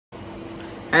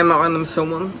I'm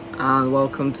ThatRandomSomeone and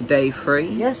welcome to day 3.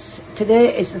 Yes,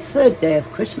 today is the 3rd day of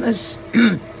Christmas,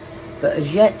 but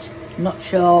as yet not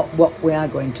sure what we are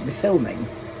going to be filming,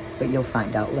 but you'll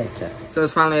find out later. So I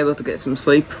was finally able to get some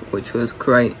sleep, which was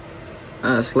great.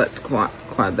 Slept quite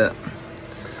a bit.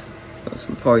 Got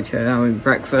some porridge here now,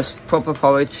 breakfast, proper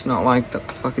porridge, not like the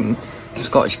fucking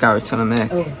Scottish guy was trying to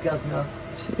make. Oh god, no.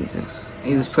 Jesus.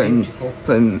 He was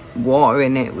putting water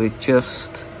in it with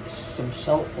just some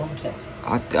salt, wasn't it?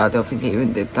 I don't think he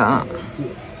even did that. Yeah.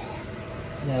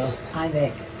 No, I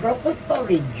make proper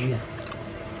porridge.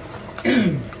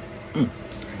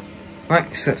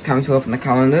 Right, so it's time to open the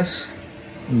calendars.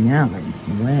 Now then,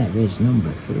 where is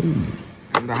number 3?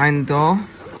 And behind the door,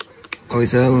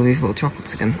 always all these little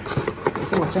chocolates again.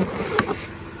 So what's up?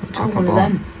 Chocolate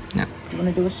ball. Yeah. Do you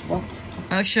want to do a swap?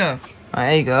 Oh sure. Right,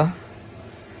 there you go.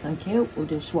 Thank you. We'll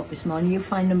do a swap this morning. You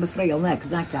find number 3 on there,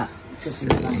 because I can't.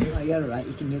 Oh, you're alright,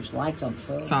 you can use lights on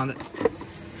phone. Found it.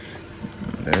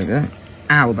 There we go.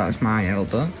 Ow, that was my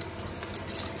elbow.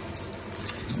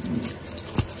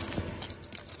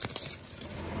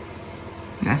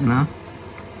 Yes, no?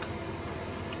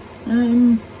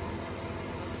 No,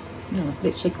 a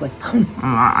bit sickly.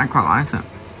 I quite liked it.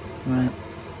 Right.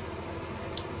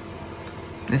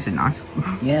 This is nice.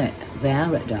 Yeah, they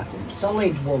are at dark ones.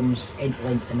 Solid ones in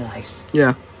Lint are nice.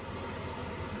 Yeah.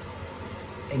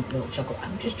 In milk chocolate.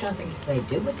 I'm just trying to think if they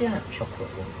do a dark chocolate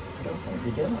one. I don't think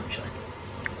they do actually.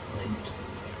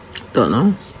 Lint. Don't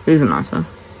know. These are nice though.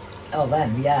 Oh,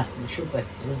 them, yeah, they should be.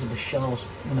 Elizabeth Shaw's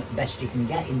one of the best you can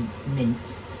get in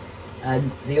mints.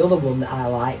 And the other one that I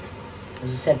like,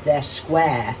 as I said, they're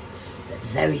square, but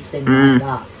very thin like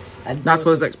that. And that's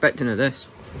what I was expecting of this.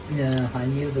 No, I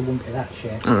knew there wouldn't be that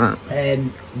shape. Alright.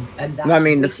 And that's I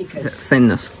mean the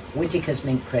thinness. Whittaker's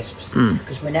mint crisps.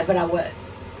 Because whenever I were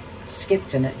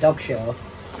Skipton at Dog Show,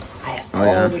 I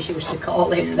always used to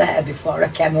call in there before I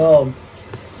came home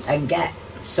and get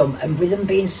some. And with them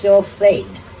being so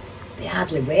thin, they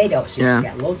hardly weighed out, so you used to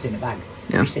get loads in a bag.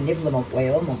 I used to nibble them on the way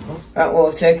home on them. Right, well,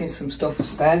 we're taking some stuff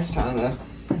upstairs, trying to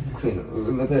clean up the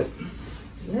room a bit.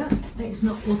 Yeah, it's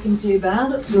not looking too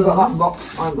bad. We've got that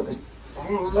box. I've got this.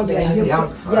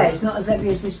 Yeah, it's not as heavy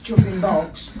as this chuffing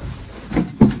box.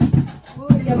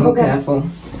 Oh, careful.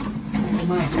 Oh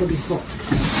my bloody foot.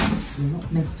 You're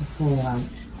not meant to fall out.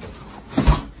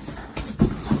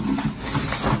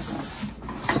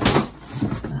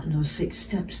 About no 6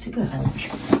 steps to go. Ouch.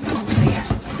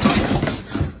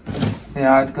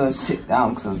 Yeah, I had to go sit down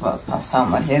because I was about to pass out.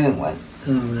 My hearing went.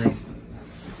 Oh, right.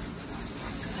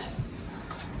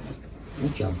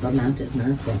 Good job, I'm out at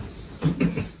my place.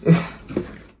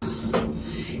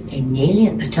 And nearly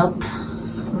at the top.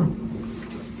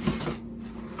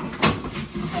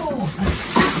 Oh,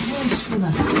 nice for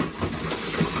that.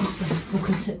 Look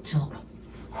at the top.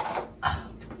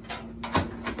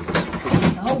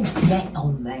 Oh, get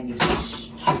on there, you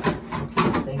stupid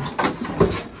fucking thing.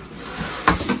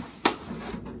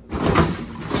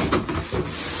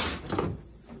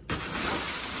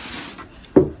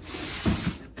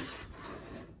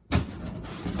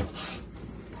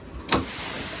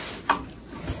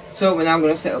 So we're now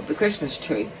going to set up the Christmas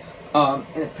tree. In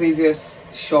the previous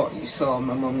shot you saw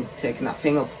my mum taking that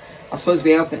thing up. I was supposed to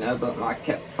be helping her, but I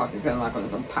kept fucking feeling like I was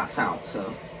going to pass out,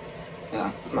 so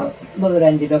yeah. So mother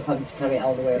ended up having to carry it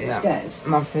all the way up the stairs.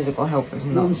 My physical health is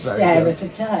not one very stair good. at a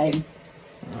time.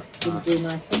 Didn't do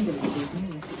my finger with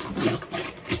me.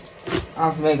 I'll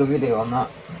have to make a video on that.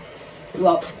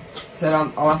 What?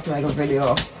 So I'll have to make a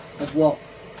video Of what?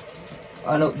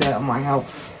 an update on my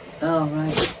health. Oh,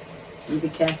 right. You be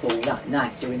careful with that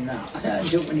knife doing that. I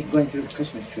don't want it going through the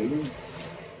Christmas tree, do you?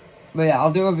 But yeah,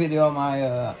 I'll do a video on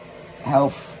my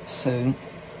health soon.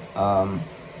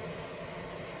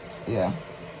 Yeah.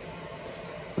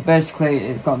 But basically,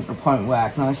 it's gotten to the point where I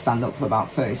can only stand up for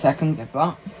about 30 seconds, if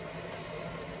that.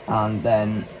 And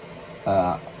then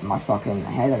my fucking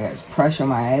head, I get pressure on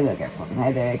my head, I get a fucking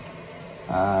headache.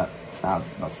 I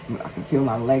can feel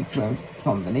my legs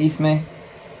from beneath me.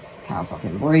 Can't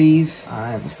fucking breathe,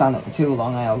 and if I stand up for too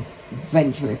long I'll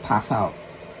eventually pass out,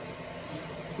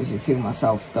 because you feel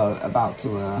myself though about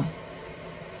to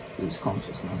lose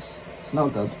consciousness. It's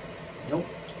not good. Nope.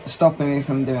 It's stopping me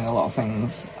from doing a lot of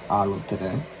things I love to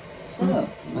do. So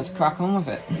let's crack on with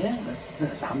it. Yeah,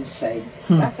 that's what I'm saying.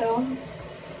 Crack on.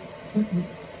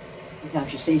 Every time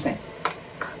she sees me,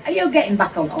 are you getting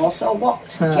back on also? What?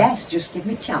 Yes, just give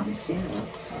me a chance, you know.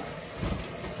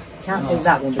 Can't do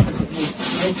that one because it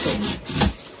needs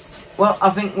editing. Well,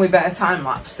 I think we better time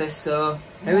lapse this, so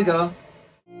here we go.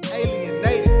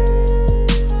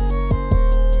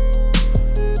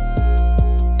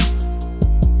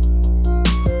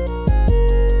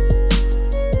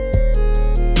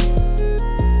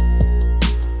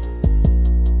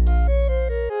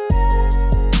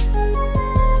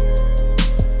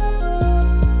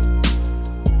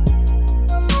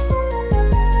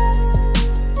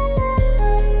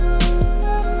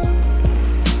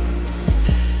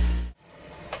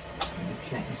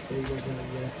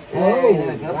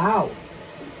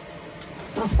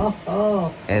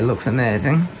 It looks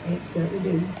amazing. It certainly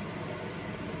do.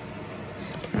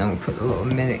 And then we'll put a little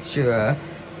miniature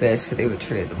base for the other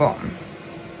tree at the bottom.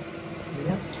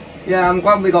 Yep. Yeah, I'm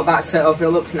glad we got that set up. It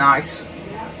looks nice.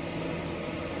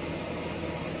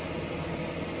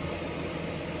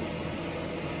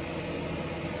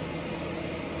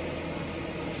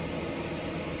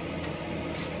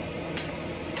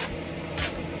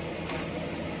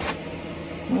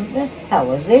 What the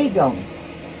hell has he gone?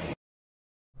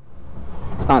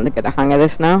 Starting to get the hang of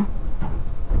this now.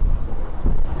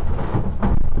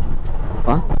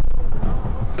 What?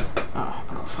 Oh,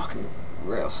 I got a fucking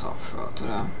real sore throat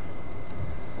today.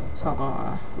 So I got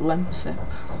a lemon sip,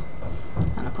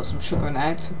 and I put some sugar in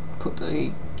there to put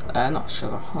the, not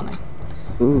sugar, honey.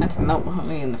 Ooh. I had to melt the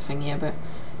honey in the thingy a bit.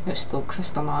 It's still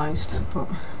crystallised, but...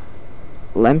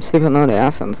 Lemon sip and honey, that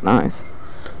sounds nice.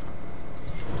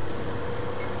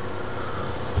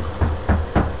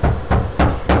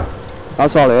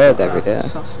 That's all I heard every day.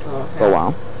 Sausage roll, yeah. For a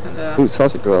while. And, Ooh,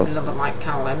 sausage rolls. another like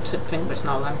kind of lemon sip thing, but it's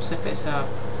not a lemon sip, it's a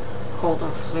cold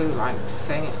and flu like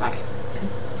thing. It's like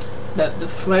the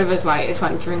flavour's like, it's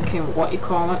like drinking, what you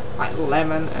call it, like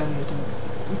lemon and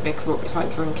Vic Rub. It's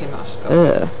like drinking that stuff.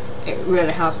 Yeah. It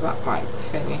really has that like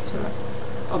thingy to it.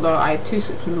 Although I had 2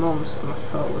 sips with mums and my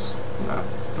throat was, you know,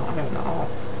 not hurting at all.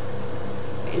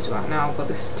 It is right now, but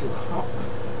this is too hot.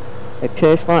 It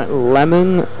tastes like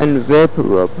lemon and vapor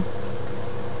rub.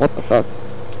 What the fuck?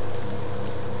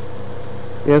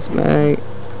 Yes, mate.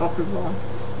 Copy wrong.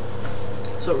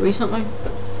 So recently,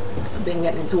 I've been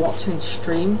getting into watching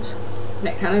streams, and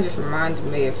it kind of just reminded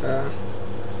me of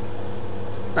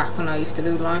back when I used to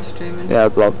do live streaming. Yeah,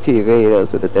 blog TV,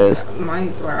 those were the days.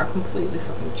 I completely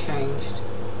fucking changed.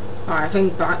 I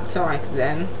think back to like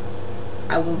then,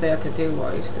 I wouldn't be able to do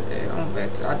what I used to do. I wouldn't be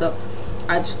able to.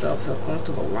 I just don't feel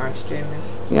comfortable live streaming.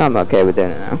 Yeah, I'm okay with doing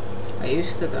it now. I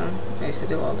used to though. I used to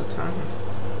do it all the time.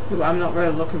 But I'm not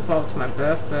really looking forward to my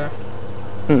birthday.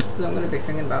 Because I'm going to be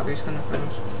thinking about these kind of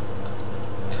things.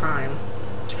 Time.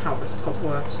 How this stuff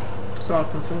works. So all I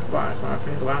can think about is when I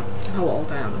think about how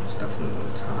old I am and stuff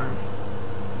and time.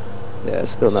 Yeah,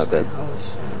 it's still not good. Holy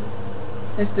shit.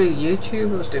 I used to do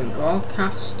YouTube, I was doing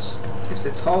broadcasts, I used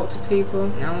to talk to people.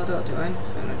 Now I don't do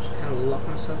anything, I just kind of lock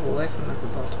myself away from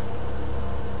everybody.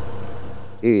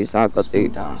 Jeez, I got the...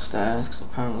 downstairs because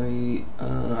apparently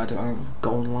I don't have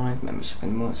Gold Live membership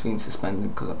anymore. It's been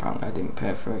suspended because apparently I didn't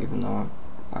pay for it, even though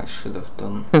I should have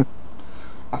done.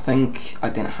 I think I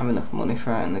didn't have enough money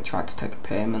for it and they tried to take a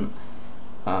payment,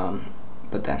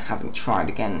 but then haven't tried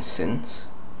again since.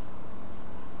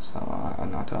 So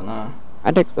I don't know. I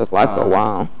had Xbox Live for a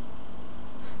while.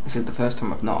 This is the first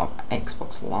time I've not had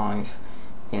Xbox Live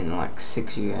in like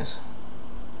 6 years.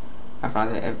 I've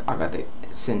had it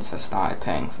since I started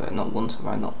paying for it. Not once have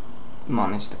I not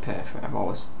managed to pay for it. I've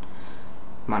always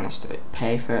managed to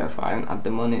pay for it. If I haven't had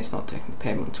the money, it's not taking the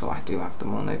payment until I do have the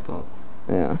money, but...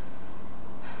 Yeah.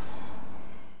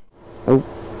 Oh.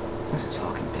 This is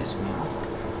fucking pissing me off.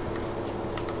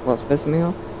 What's pissing me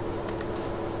off?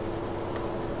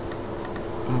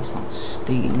 It's like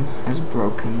Steam has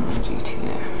broken my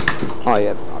GTA. Oh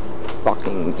yeah,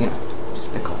 fucking... You know,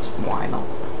 just because, why not?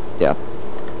 Yeah.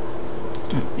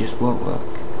 It just won't work.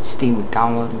 Steam is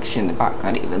downloading shit in the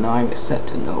background, even though I have it set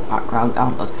to no background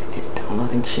download. It's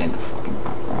downloading shit in the fucking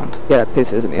background. Yeah, that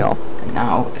pisses me off. And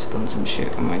now it's done some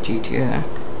shit on my GTA,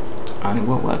 and it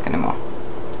won't work anymore.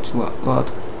 So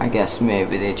what? I guess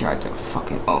maybe they tried to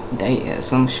fucking update it or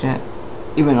some shit.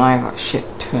 Even though I have that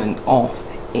shit turned off,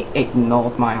 it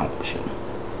ignored my option.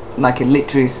 Like it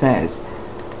literally says,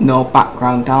 no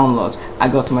background downloads. I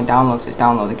go to my downloads, it's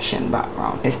downloading shit in the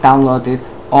background. It's downloaded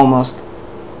almost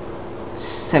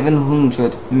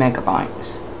 700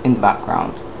 megabytes in the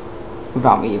background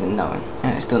without me even knowing,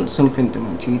 and it's done something to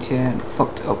my GTA and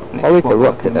fucked it up. And Probably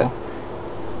corrupted it.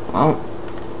 Well,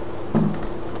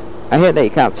 I hear that you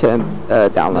can't turn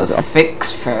downloads the off.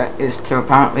 fix for it is to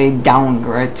apparently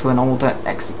downgrade to an older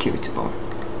executable.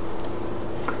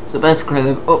 So basically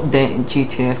they've updated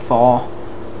GTA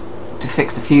 4 to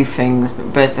fix a few things,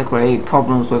 but basically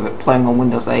problems with it playing on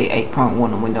Windows 8,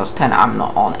 8.1 and Windows 10. I'm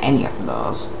not on any of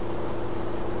those.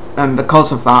 And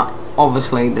because of that,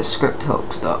 obviously the script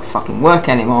hooks don't fucking work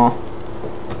anymore.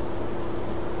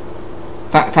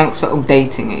 Thanks for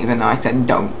updating it, even though I said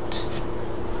don't.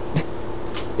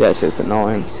 Yes, it's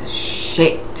annoying. Piece of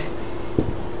shit.